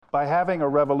By having a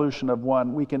revolution of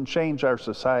one, we can change our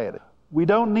society. We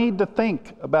don't need to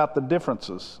think about the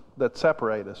differences that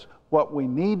separate us. What we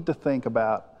need to think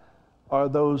about are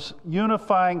those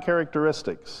unifying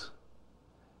characteristics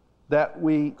that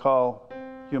we call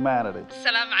humanity.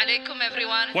 Assalamu alaikum,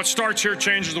 everyone. What starts here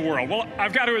changes the world. Well,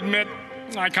 I've got to admit,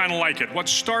 I kind of like it. What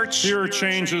starts here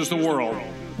changes the world.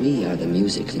 We are the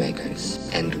music makers,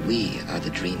 and we are the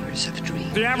dreamers of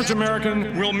dreams. The average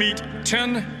American will meet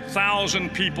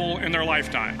 10,000 people in their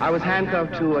lifetime. I was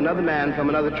handcuffed to another man from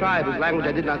another tribe whose language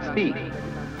I did not speak.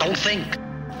 Don't think,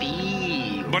 feel.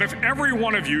 But if every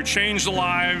one of you changed the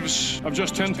lives of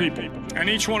just 10 people, and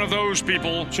each one of those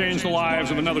people changed the lives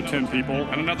of another 10 people,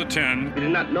 and another 10... We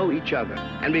did not know each other,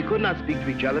 and we could not speak to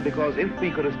each other because if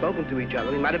we could have spoken to each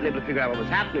other, we might have been able to figure out what was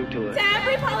happening to us. To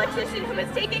every politician who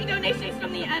is taking donations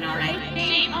from the NRA,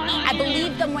 shame on you. I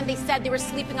believed them when they said they were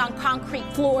sleeping on concrete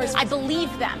floors. I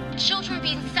believed them. Children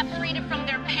being separated from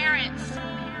their parents.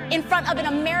 In front of an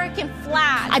American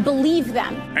flag. I believe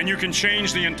them. And you can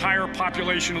change the entire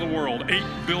population of the world, 8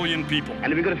 billion people.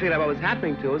 And if we could have figured out what was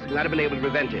happening to us, we might have been able to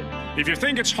prevent it. If you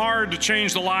think it's hard to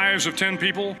change the lives of 10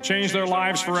 people, change their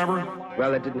lives forever?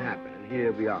 Well, that didn't happen, and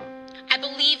here we are. I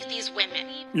believe these women.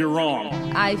 You're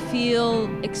wrong. I feel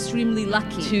extremely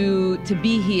lucky to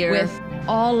be here with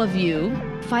all of you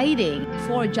fighting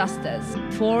for justice,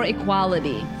 for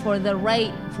equality, for the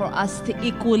right for us to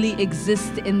equally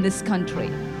exist in this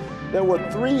country. There were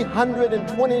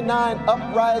 329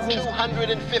 uprisings,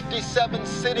 257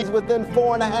 cities within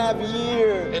 4.5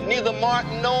 years. And neither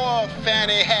Martin nor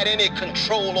Fannie had any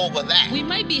control over that. We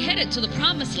might be headed to the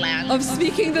promised land of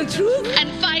speaking the truth and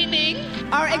finding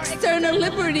our external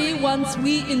liberty once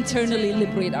we internally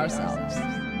liberate ourselves.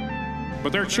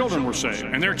 But their children were saved,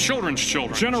 and their children's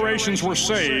children. Generations were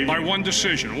saved by one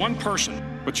decision, one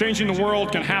person. But changing the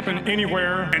world can happen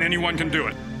anywhere, and anyone can do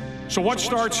it. So what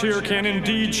starts here can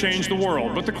indeed change the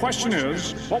world. But the question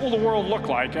is, what will the world look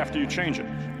like after you change it?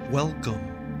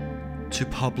 Welcome to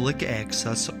Public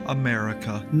Access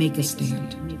America. Make a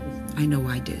stand. I know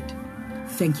I did.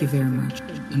 Thank you very much.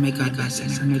 And may God bless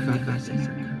us. And may God bless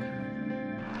America.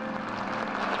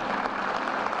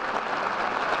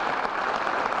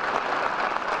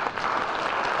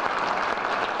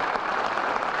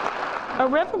 A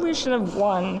revolution of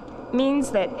one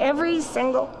means that every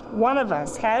single one of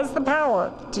us has the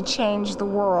power to change the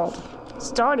world,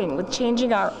 starting with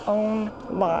changing our own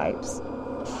lives.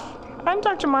 I'm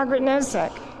Dr. Margaret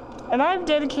Nosek, and I've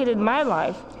dedicated my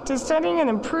life to studying and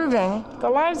improving the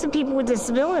lives of people with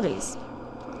disabilities.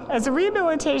 As a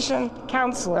rehabilitation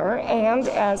counselor and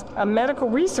as a medical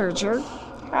researcher,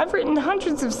 I've written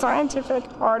hundreds of scientific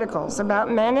articles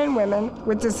about men and women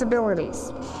with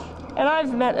disabilities. And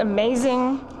I've met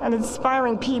amazing and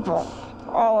inspiring people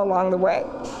all along the way.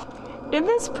 In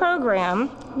this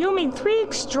program, you'll meet 3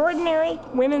 extraordinary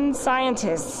women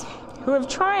scientists who have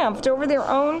triumphed over their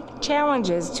own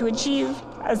challenges to achieve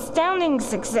astounding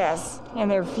success in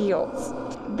their fields.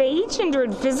 They each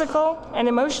endured physical and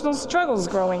emotional struggles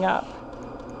growing up,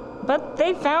 but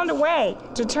they found a way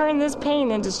to turn this pain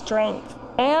into strength.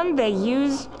 And they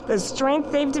use the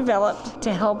strength they've developed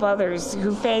to help others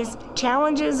who face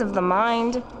challenges of the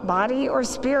mind, body, or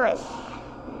spirit.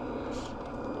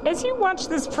 As you watch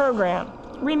this program,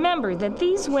 remember that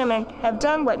these women have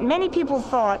done what many people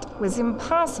thought was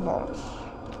impossible.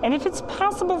 And if it's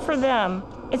possible for them,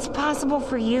 it's possible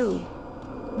for you.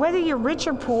 Whether you're rich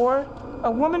or poor,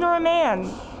 a woman or a man,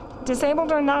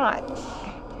 disabled or not,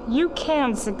 you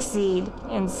can succeed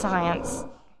in science.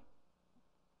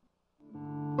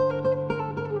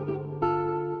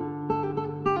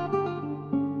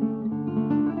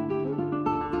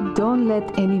 Don't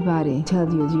let anybody tell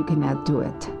you you cannot do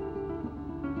it.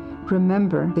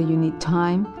 Remember that you need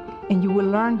time and you will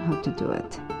learn how to do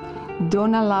it.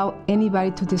 Don't allow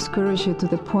anybody to discourage you to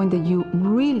the point that you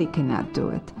really cannot do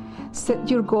it. Set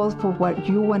your goals for what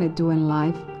you want to do in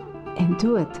life and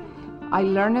do it. I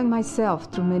learned it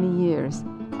myself through many years.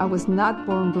 I was not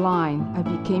born blind. I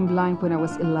became blind when I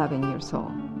was 11 years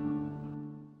old.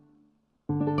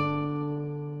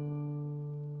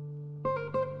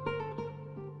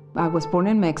 I was born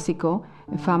in Mexico,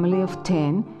 a family of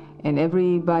 10, and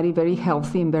everybody very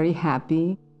healthy and very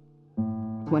happy.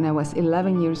 When I was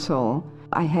 11 years old,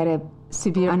 I had a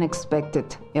severe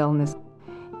unexpected illness.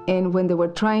 And when they were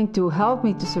trying to help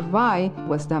me to survive, I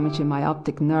was damaging my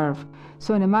optic nerve.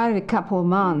 So in a matter of a couple of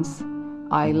months,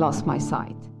 I lost my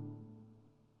sight.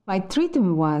 My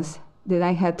treatment was that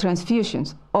I had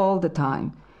transfusions all the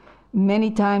time,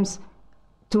 many times,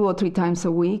 2 or 3 times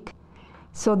a week.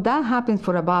 So that happened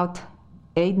for about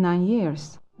 8-9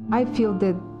 years. I feel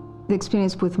that The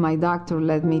experience with my doctor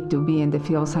led me to be in the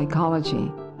field of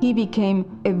psychology. He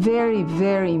became a very,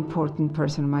 very important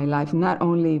person in my life, not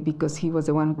only because he was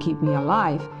the one who kept me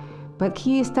alive, but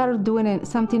he started doing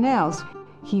something else.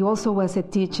 He also was a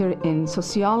teacher in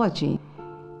sociology.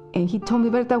 And he told me,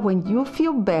 Berta, when you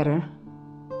feel better,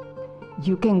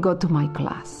 you can go to my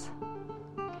class.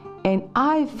 And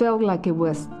I felt like it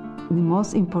was the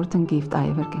most important gift I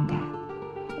ever can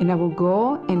get. And I would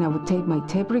go and I would take my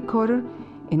tape recorder,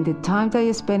 and the time that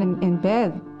I spent in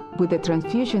bed with the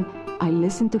transfusion, I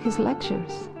listened to his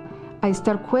lectures. I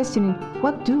start questioning,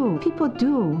 what do people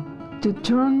do to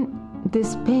turn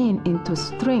this pain into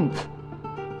strength?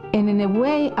 And in a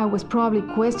way, I was probably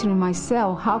questioning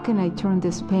myself, how can I turn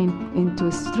this pain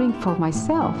into strength for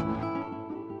myself?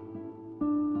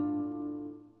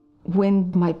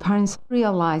 When my parents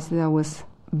realized that I was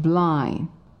blind,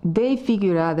 they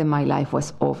figured out that my life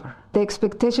was over. The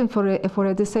expectation for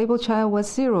a disabled child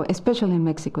was zero, especially in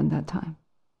Mexico at that time.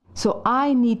 So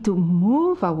I need to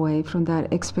move away from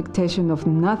that expectation of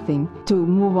nothing to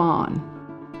move on.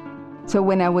 So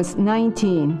when I was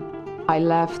 19, I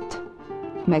left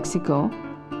Mexico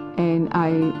and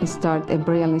I started a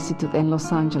Braille Institute in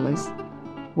Los Angeles,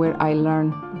 where I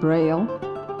learned Braille,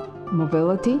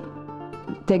 mobility,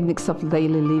 techniques of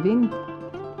daily living,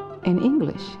 and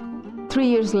English. 3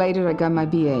 years later, I got my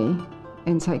BA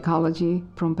in psychology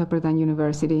from Pepperdine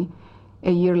University.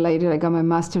 A year later, I got my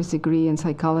master's degree in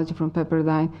psychology from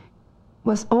Pepperdine.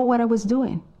 Was all what I was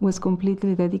doing, was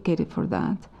completely dedicated for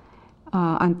that.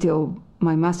 Until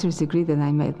my master's degree, that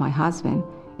I met my husband,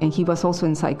 and he was also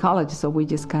in psychology, so we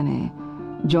just kind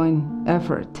of joined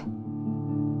effort.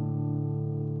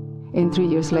 And 3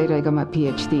 years later, I got my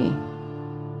PhD.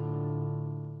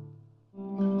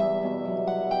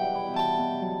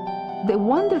 The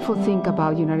wonderful thing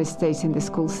about the United States in the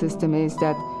school system is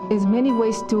that there's many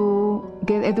ways to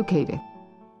get educated.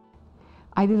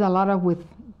 I did a lot with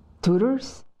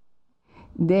tutors.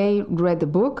 They read the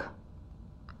book,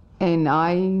 and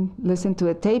I listened to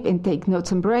a tape and take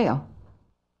notes in Braille.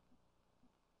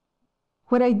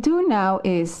 What I do now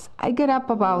is I get up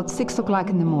about 6 o'clock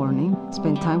in the morning,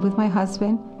 spend time with my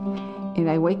husband, and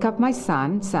I wake up my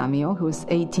son, Samuel, who's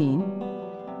 18.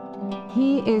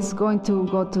 He is going to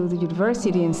go to the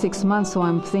university in 6 months, so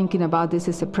I'm thinking about this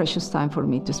is a precious time for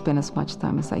me to spend as much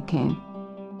time as I can.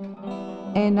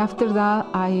 And after that,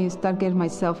 I start getting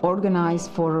myself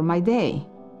organized for my day.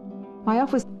 My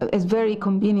office is very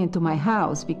convenient to my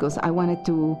house because I wanted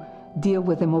to deal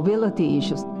with the mobility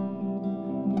issues.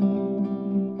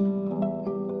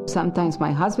 Sometimes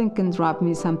my husband can drop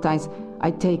me, sometimes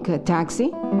I take a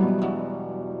taxi.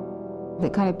 The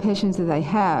kind of patients that I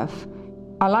have,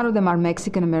 a lot of them are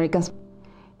Mexican Americans,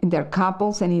 and they're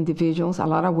couples and individuals, a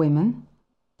lot of women.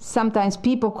 Sometimes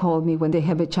people call me when they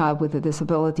have a child with a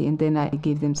disability, and then I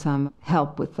give them some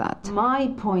help with that. My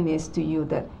point is to you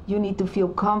that you need to feel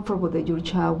comfortable that your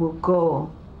child will go.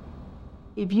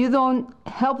 If you don't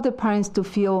help the parents to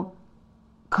feel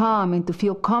calm and to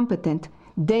feel competent,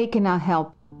 they cannot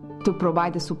help to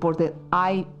provide the support that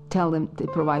I tell them to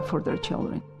provide for their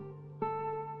children.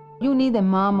 You need a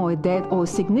mom or a dad or a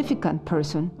significant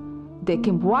person that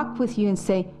can walk with you and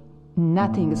say,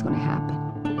 nothing is going to happen.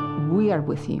 We are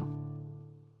with you.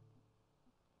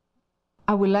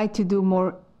 I would like to do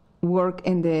more work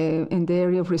in the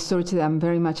area of research that I'm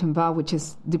very much involved, which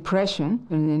is depression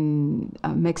in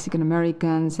Mexican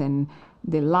Americans and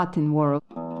the Latin world.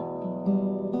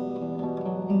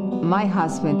 My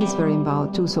husband is very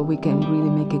involved too, so we can really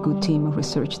make a good team, a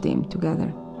research team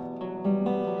together.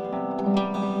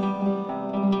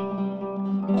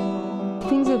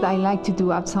 Things that I like to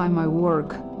do outside my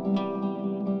work.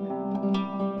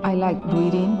 I like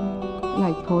reading, I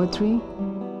like poetry.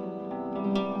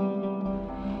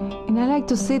 And I like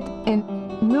to sit and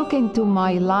look into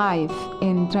my life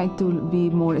and try to be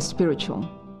more spiritual.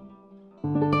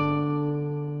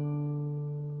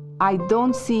 I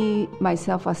don't see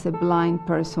myself as a blind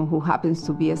person who happens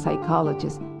to be a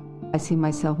psychologist. I see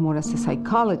myself more as a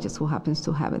psychologist who happens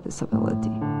to have a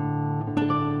disability.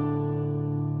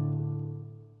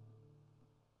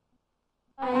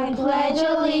 I pledge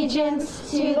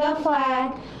allegiance to the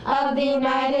flag of the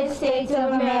United States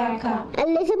of America.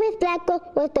 Elizabeth Blanco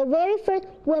was the very first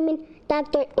woman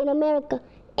doctor in America,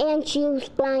 and she was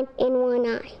blind in one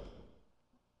eye.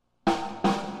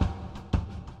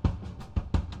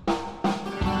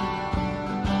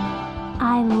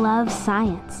 I love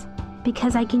science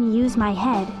because I can use my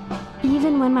head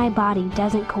even when my body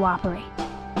doesn't cooperate.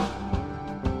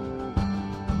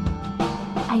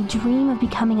 I dream of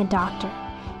becoming a doctor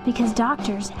because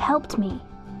doctors helped me.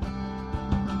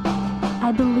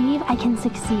 I believe I can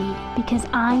succeed because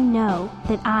I know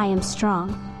that I am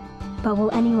strong. But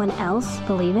will anyone else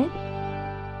believe it?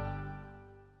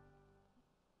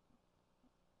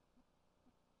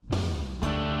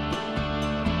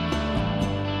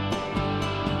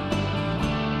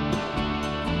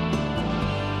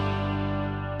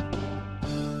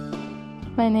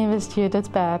 My name is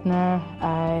Judith Badner.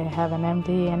 I have an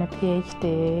MD and a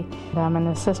PhD. I'm an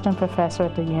assistant professor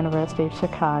at the University of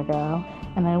Chicago,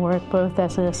 and I work both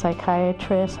as a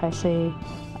psychiatrist. I see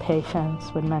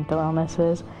patients with mental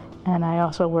illnesses, and I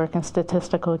also work in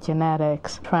statistical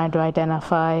genetics, trying to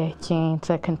identify genes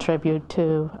that contribute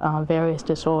to various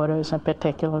disorders, in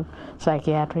particular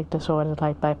psychiatric disorders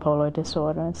like bipolar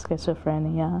disorder and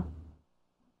schizophrenia.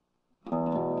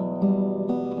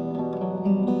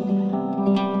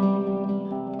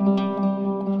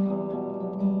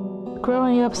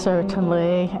 Growing up,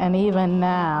 certainly, and even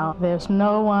now, there's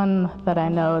no one that I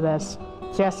know that's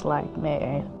just like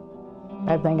me.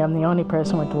 I think I'm the only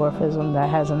person with dwarfism that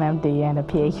has an MD and a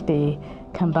PhD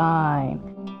combined.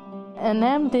 An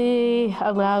MD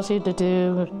allows you to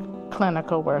do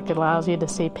clinical work. It allows you to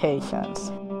see patients.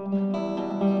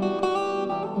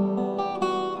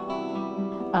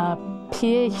 A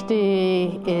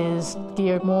PhD is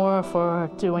geared more for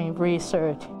doing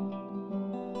research.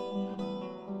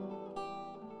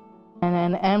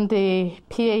 And an MD,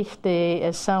 PhD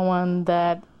is someone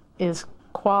that is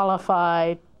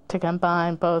qualified to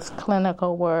combine both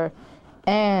clinical work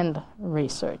and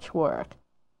research work.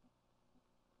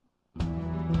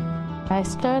 I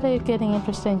started getting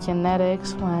interested in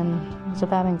genetics when I was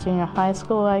about in junior high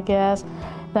school, I guess.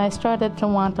 I started to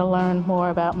want to learn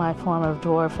more about my form of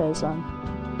dwarfism.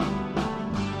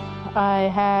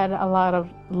 I had a lot of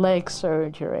leg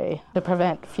surgery to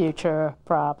prevent future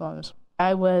problems.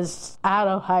 I was out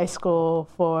of high school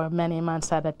for many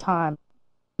months at a time.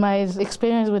 My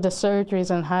experience with the surgeries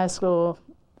in high school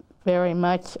very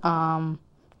much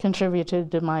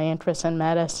contributed to my interest in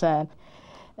medicine,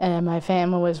 and my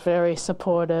family was very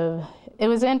supportive. It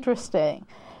was interesting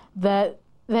that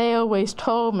they always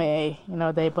told me, you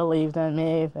know, they believed in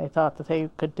me, they thought that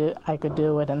I could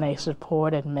do it, and they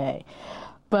supported me.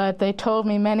 But they told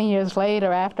me many years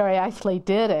later, after I actually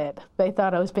did it, they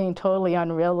thought I was being totally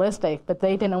unrealistic, but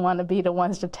they didn't want to be the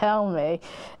ones to tell me.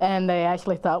 And they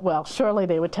actually thought, well, surely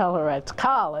they would tell her at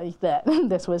college that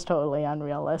this was totally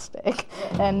unrealistic.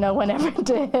 And no one ever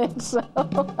did, so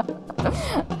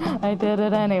I did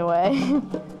it anyway.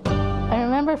 I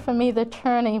remember for me the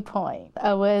turning point.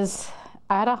 I was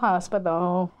at a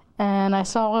hospital, and I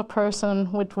saw a person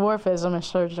with dwarfism in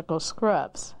surgical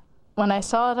scrubs. When I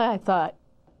saw that, I thought,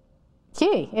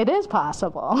 gee, it is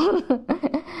possible.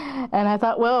 And I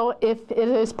thought, well, if it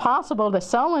is possible that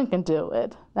someone can do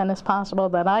it, then it's possible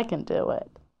that I can do it.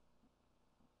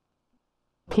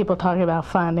 People talking about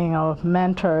finding a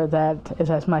mentor that is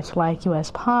as much like you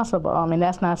as possible. I mean,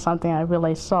 that's not something I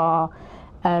really saw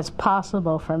as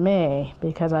possible for me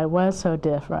because I was so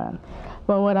different.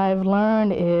 But what I've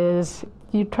learned is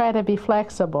you try to be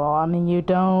flexible. I mean, you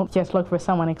don't just look for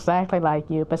someone exactly like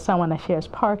you, but someone that shares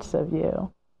parts of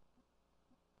you.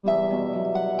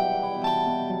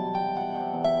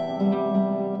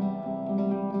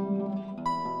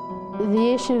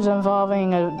 The issues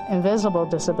involving an invisible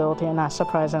disability are not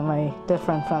surprisingly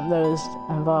different from those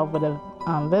involved with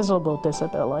a visible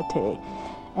disability.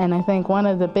 And I think one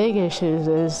of the big issues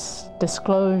is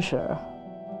disclosure,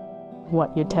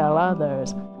 what you tell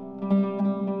others.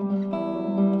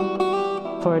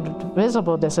 For a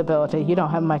visible disability, you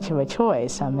don't have much of a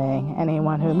choice. I mean,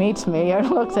 anyone who meets me or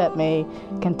looks at me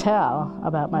can tell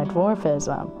about my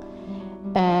dwarfism.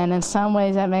 And in some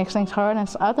ways that makes things hard, and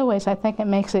in other ways I think it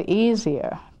makes it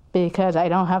easier because I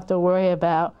don't have to worry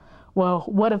about, well,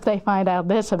 what if they find out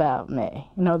this about me?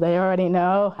 You know, they already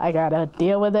know, I gotta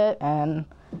deal with it, and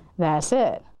that's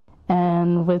it.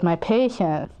 And with my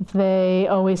patients, they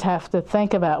always have to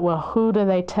think about, well, who do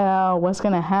they tell? What's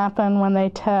going to happen when they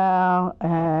tell?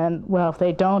 And, well, if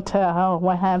they don't tell,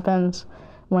 what happens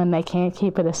when they can't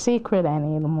keep it a secret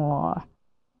anymore?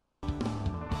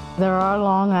 There are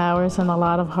long hours and a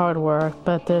lot of hard work,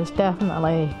 but there's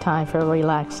definitely time for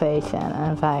relaxation.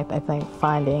 And in fact, I think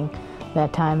finding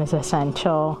that time is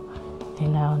essential, you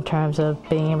know, in terms of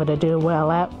being able to do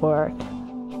well at work.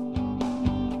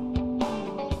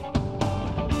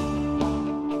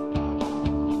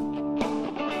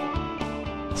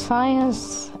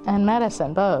 Science and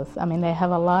medicine, both. I mean, they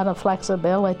have a lot of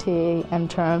flexibility in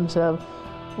terms of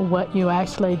what you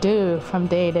actually do from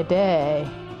day to day.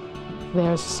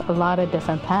 There's a lot of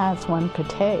different paths one could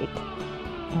take.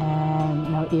 And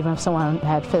you know, even if someone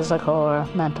had physical or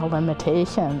mental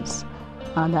limitations,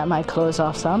 That might close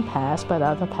off some paths, but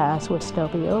other paths would still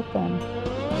be open.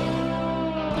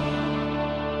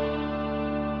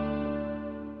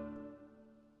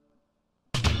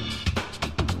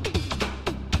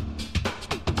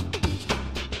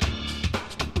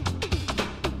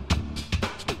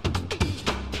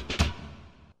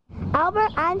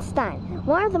 Albert Einstein,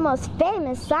 one of the most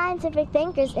famous scientific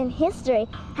thinkers in history,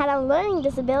 had a learning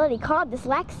disability called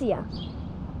dyslexia.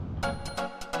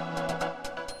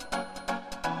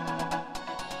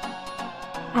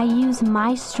 I use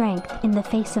my strength in the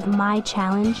face of my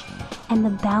challenge, and the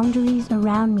boundaries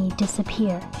around me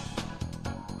disappear.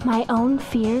 My own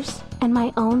fears and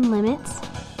my own limits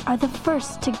are the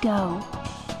first to go.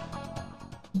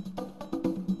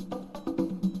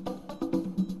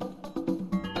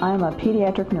 I'm a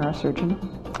pediatric neurosurgeon,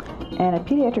 and a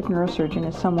pediatric neurosurgeon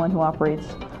is someone who operates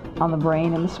on the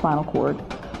brain and the spinal cord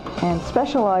and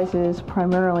specializes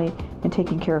primarily in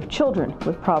taking care of children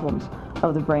with problems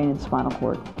of the brain and spinal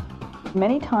cord.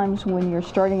 Many times when you're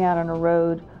starting out on a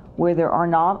road where there are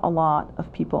not a lot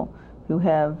of people who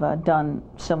have done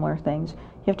similar things,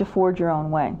 you have to forge your own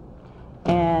way.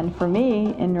 And for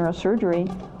me, in neurosurgery,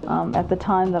 at the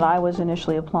time that I was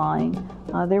initially applying,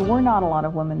 there were not a lot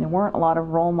of women. There weren't a lot of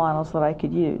role models that I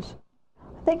could use.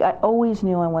 I think I always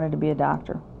knew I wanted to be a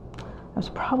doctor. I was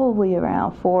probably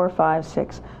around 4, 5,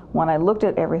 6 when I looked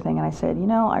at everything and I said, you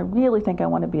know, I really think I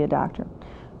want to be a doctor.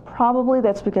 Probably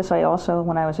that's because I also,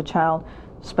 when I was a child,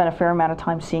 spent a fair amount of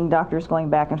time seeing doctors going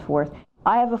back and forth.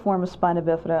 I have a form of spina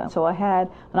bifida, so I had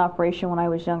an operation when I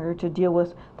was younger to deal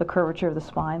with the curvature of the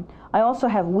spine. I also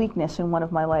have weakness in one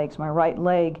of my legs. My right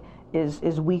leg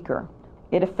is weaker.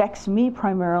 It affects me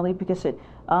primarily because it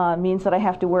means that I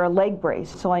have to wear a leg brace,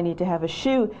 so I need to have a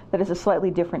shoe that is a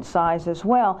slightly different size as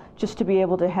well, just to be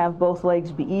able to have both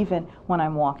legs be even when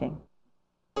I'm walking.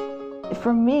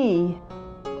 For me,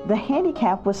 the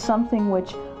handicap was something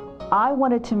which I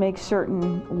wanted to make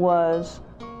certain was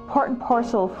part and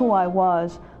parcel of who I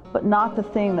was, but not the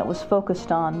thing that was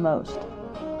focused on most.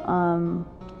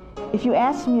 If you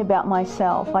ask me about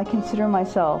myself, I consider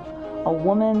myself a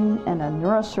woman and a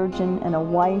neurosurgeon and a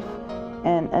wife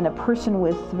and a person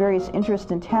with various interests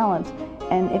and talents,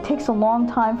 and it takes a long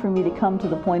time for me to come to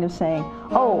the point of saying,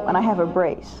 oh, and I have a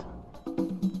brace.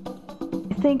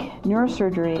 I think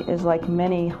neurosurgery is like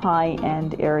many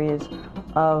high-end areas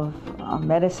of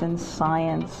medicine,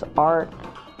 science, art.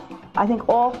 I think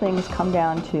all things come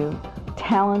down to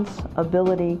talents,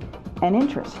 ability, and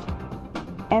interest.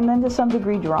 And then to some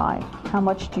degree drive. How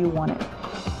much do you want it?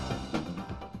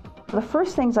 The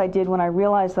first things I did when I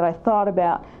realized that I thought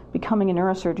about becoming a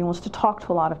neurosurgeon was to talk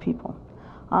to a lot of people.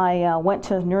 I went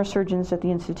to neurosurgeons at the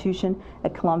institution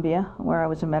at Columbia, where I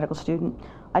was a medical student.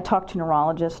 I talked to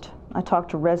neurologists. I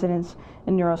talked to residents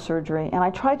in neurosurgery, and I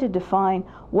tried to define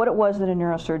what it was that a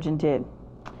neurosurgeon did.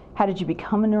 How did you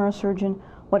become a neurosurgeon?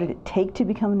 What did it take to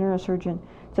become a neurosurgeon?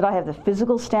 Did I have the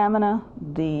physical stamina,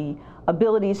 the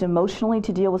abilities emotionally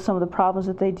to deal with some of the problems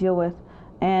that they deal with,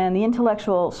 and the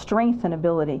intellectual strength and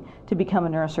ability to become a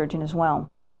neurosurgeon as well?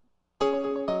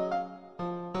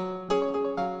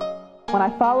 When I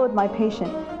followed my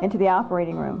patient into the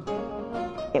operating room,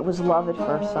 it was love at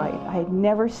first sight. I had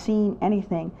never seen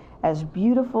anything as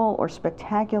beautiful or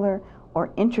spectacular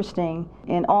or interesting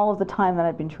in all of the time that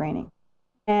I'd been training.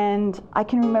 And I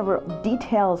can remember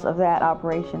details of that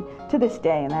operation to this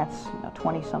day, and that's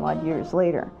 20 some odd years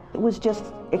later. It was just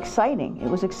exciting. It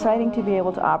was exciting to be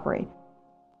able to operate.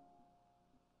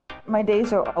 My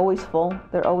days are always full.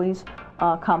 They're always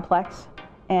complex,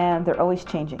 and they're always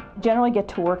changing. Generally get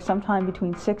to work sometime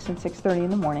between 6 and 6:30 in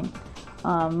the morning.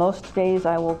 Most days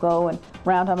I will go and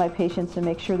round on my patients and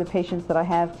make sure the patients that I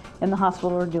have in the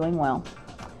hospital are doing well.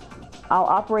 I'll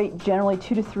operate generally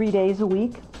 2 to 3 days a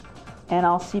week, and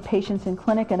I'll see patients in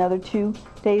clinic another 2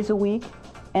 days a week.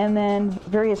 And then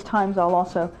various times I'll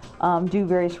also do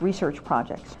various research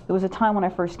projects. There was a time when I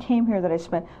first came here that I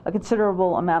spent a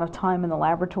considerable amount of time in the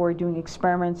laboratory doing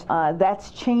experiments.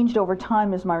 That's changed over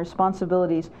time as my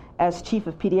responsibilities as chief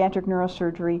of pediatric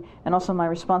neurosurgery and also my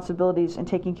responsibilities in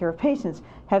taking care of patients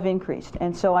have increased.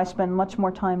 And so I spend much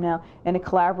more time now in a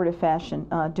collaborative fashion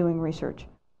doing research.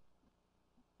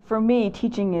 For me,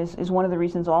 teaching is one of the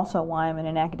reasons also why I'm in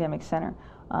an academic center.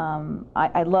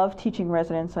 I love teaching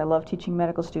residents. I love teaching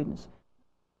medical students.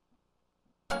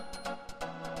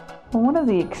 Well, one of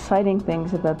the exciting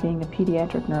things about being a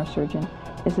pediatric neurosurgeon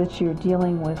is that you're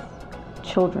dealing with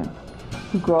children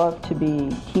who grow up to be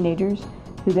teenagers,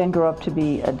 who then grow up to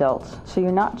be adults. So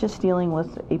you're not just dealing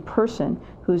with a person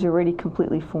who's already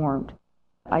completely formed.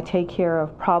 I take care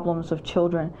of problems of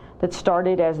children that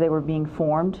started as they were being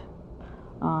formed,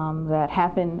 that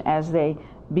happen as they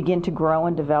begin to grow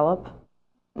and develop.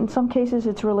 In some cases,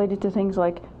 it's related to things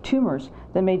like tumors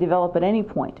that may develop at any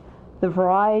point. The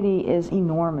variety is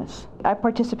enormous. I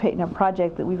participate in a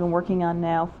project that we've been working on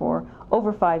now for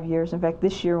over 5 years. In fact,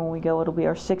 this year when we go, it'll be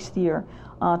our 6th year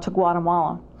to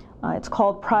Guatemala. It's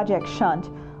called Project Shunt,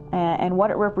 and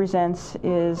what it represents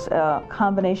is a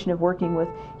combination of working with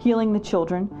Healing the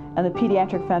Children and the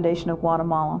Pediatric Foundation of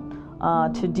Guatemala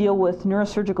to deal with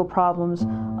neurosurgical problems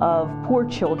of poor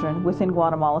children within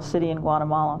Guatemala City and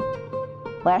Guatemala.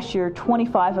 Last year,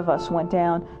 25 of us went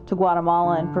down to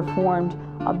Guatemala and performed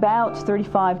about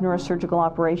 35 neurosurgical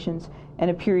operations in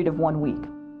a period of 1 week.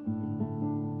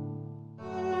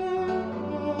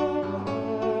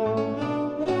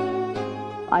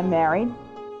 I'm married.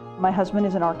 My husband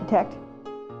is an architect.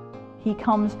 He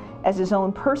comes as his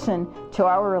own person to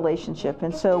our relationship,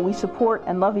 and so we support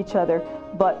and love each other,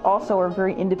 but also are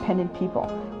very independent people.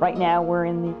 Right now we're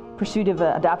in the pursuit of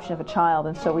adoption of a child,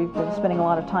 and so we've been spending a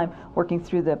lot of time working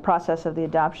through the process of the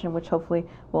adoption, which hopefully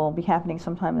will be happening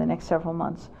sometime in the next several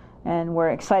months. And we're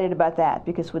excited about that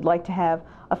because we'd like to have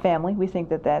a family. We think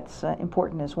that that's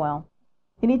important as well.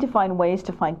 You need to find ways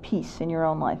to find peace in your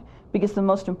own life, because the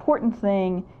most important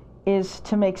thing is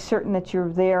to make certain that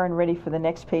you're there and ready for the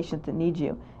next patient that needs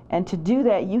you. And to do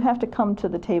that, you have to come to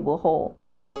the table whole.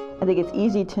 I think it's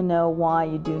easy to know why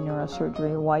you do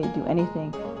neurosurgery or why you do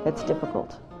anything that's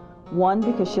difficult. 1,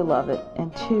 because you love it,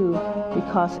 and 2,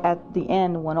 because at the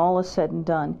end, when all is said and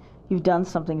done, you've done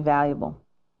something valuable.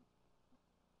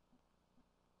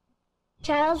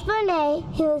 Charles Bonnet,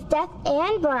 who is deaf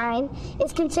and blind,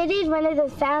 is considered one of the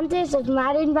founders of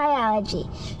modern biology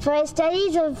for his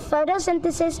studies of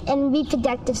photosynthesis and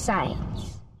reproductive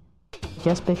science.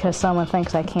 Just because someone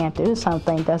thinks I can't do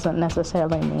something doesn't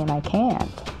necessarily mean I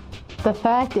can't. The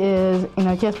fact is,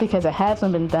 just because it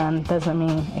hasn't been done doesn't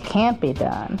mean it can't be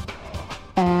done.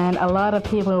 And a lot of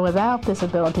people without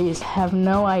disabilities have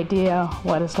no idea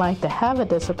what it's like to have a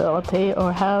disability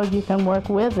or how you can work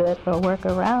with it or work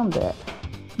around it.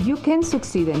 You can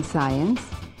succeed in science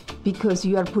because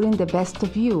you are putting the best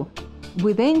of you.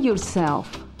 Within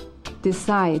yourself,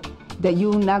 decide that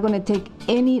you're not going to take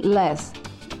any less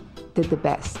than the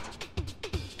best.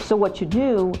 So what you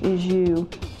do is you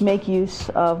make use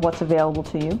of what's available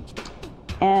to you,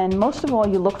 and most of all,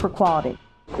 you look for quality.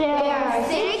 There are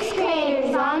 6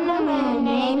 craters on the moon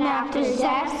named after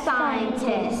deaf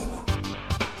scientists.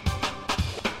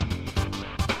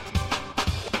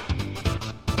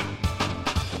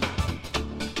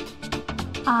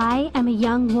 I am a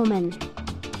young woman.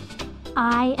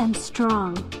 I am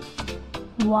strong.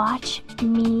 Watch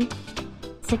me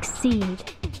succeed.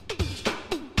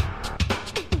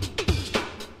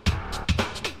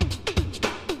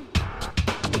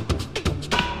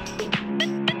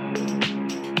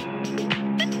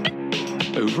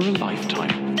 Over a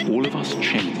lifetime, all of us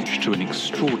change to an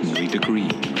extraordinary degree.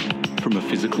 From a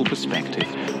physical perspective,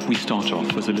 we start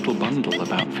off as a little bundle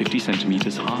about 50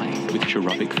 centimeters high, with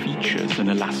cherubic features and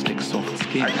elastic soft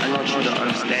skin. I want you to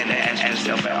understand and ask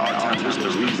yourself at all times, what's the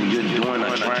reason you're doing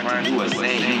or trying to do or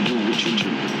saying you do what you do?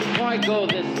 Why go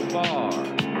this far?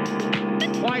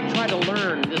 Why try to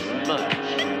learn this much?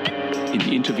 In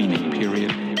the intervening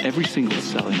period, every single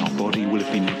cell in our body will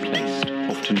have been replaced,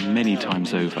 often many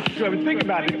times over. So think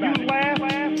about it. You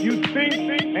laugh, you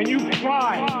think, and you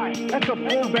cry. That's a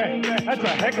full day. That's a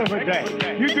heck of a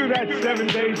day. You do that 7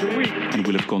 days a week. And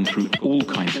will have gone through all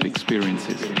kinds of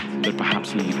experiences that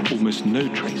perhaps leave almost no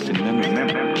trace in memory.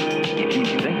 Remember, if you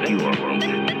think you are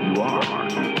wounded, you are.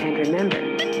 And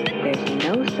remember, there's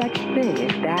no such thing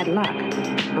as bad luck,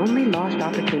 only lost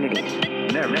opportunities.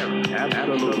 Never,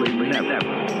 absolutely never.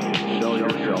 Sell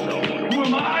yourself. Who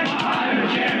am I? I'm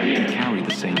a champion. We carry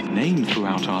the same name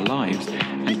throughout our lives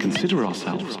and consider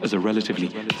ourselves as a relatively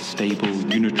stable,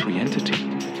 unitary entity.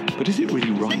 But is it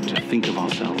really right to think of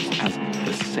ourselves as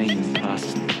the same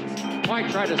person? Why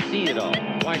try to see it all?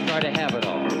 Why try to have it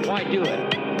all? Why do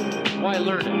it? Why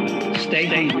learn it? Stay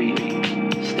hungry.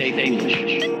 Stay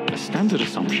foolish. A standard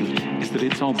assumption is that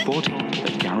it's our body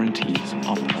that guarantees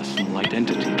our personal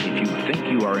identity. If you think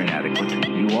you are inadequate,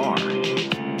 you are.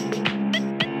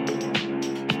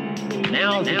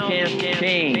 Now's the chance to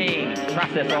change.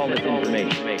 Process all this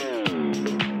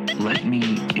information. Let me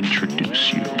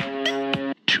introduce you